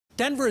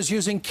Denver is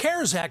using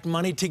CARES Act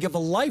money to give a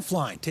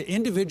lifeline to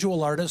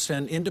individual artists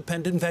and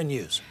independent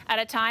venues. At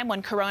a time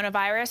when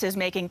coronavirus is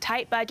making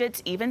tight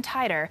budgets even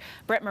tighter,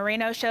 Britt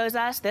Marino shows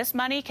us this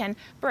money can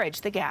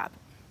bridge the gap.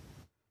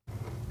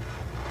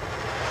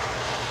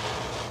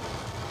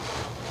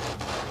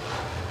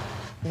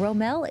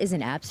 Romel is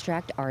an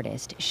abstract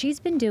artist. She's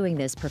been doing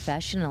this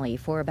professionally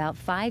for about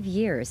 5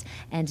 years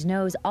and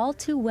knows all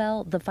too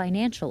well the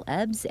financial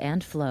ebbs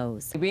and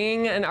flows.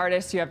 Being an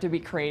artist, you have to be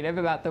creative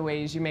about the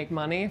ways you make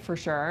money, for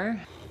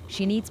sure.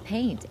 She needs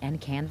paint and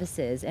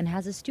canvases and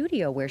has a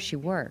studio where she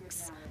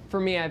works. For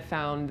me, I've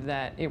found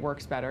that it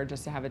works better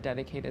just to have a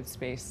dedicated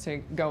space to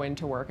go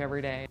into work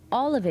every day.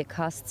 All of it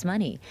costs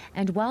money,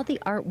 and while the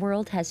art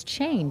world has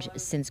changed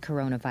since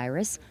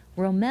coronavirus,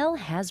 Romel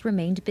has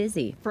remained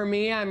busy. For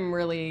me, I'm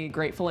really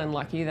grateful and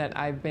lucky that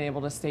I've been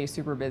able to stay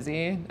super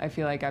busy. I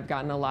feel like I've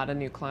gotten a lot of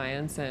new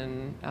clients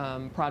and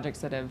projects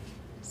that have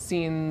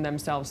seen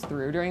themselves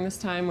through during this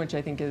time, which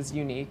I think is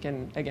unique,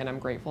 and again, I'm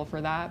grateful for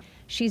that.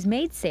 She's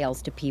made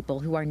sales to people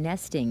who are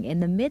nesting in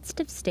the midst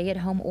of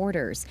stay-at-home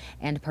orders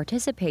and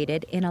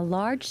participated in a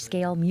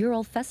large-scale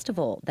mural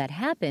festival that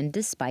happened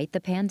despite the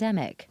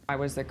pandemic. I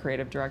was the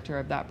creative director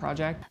of that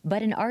project.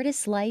 But an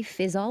artist's life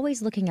is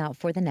always looking out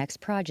for the next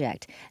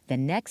project, the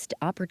next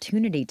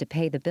opportunity to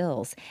pay the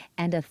bills,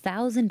 and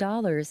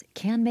 $1,000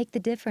 can make the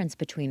difference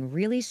between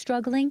really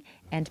struggling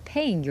and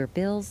paying your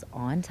bills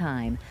on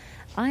time.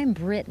 I'm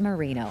Britt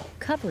Marino,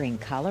 covering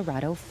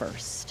Colorado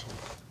First.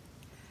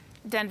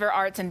 Denver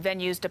Arts and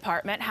Venues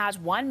Department has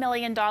 $1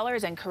 million in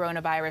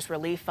coronavirus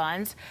relief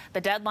funds.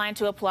 The deadline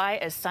to apply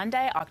is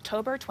Sunday,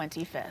 October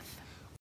 25th.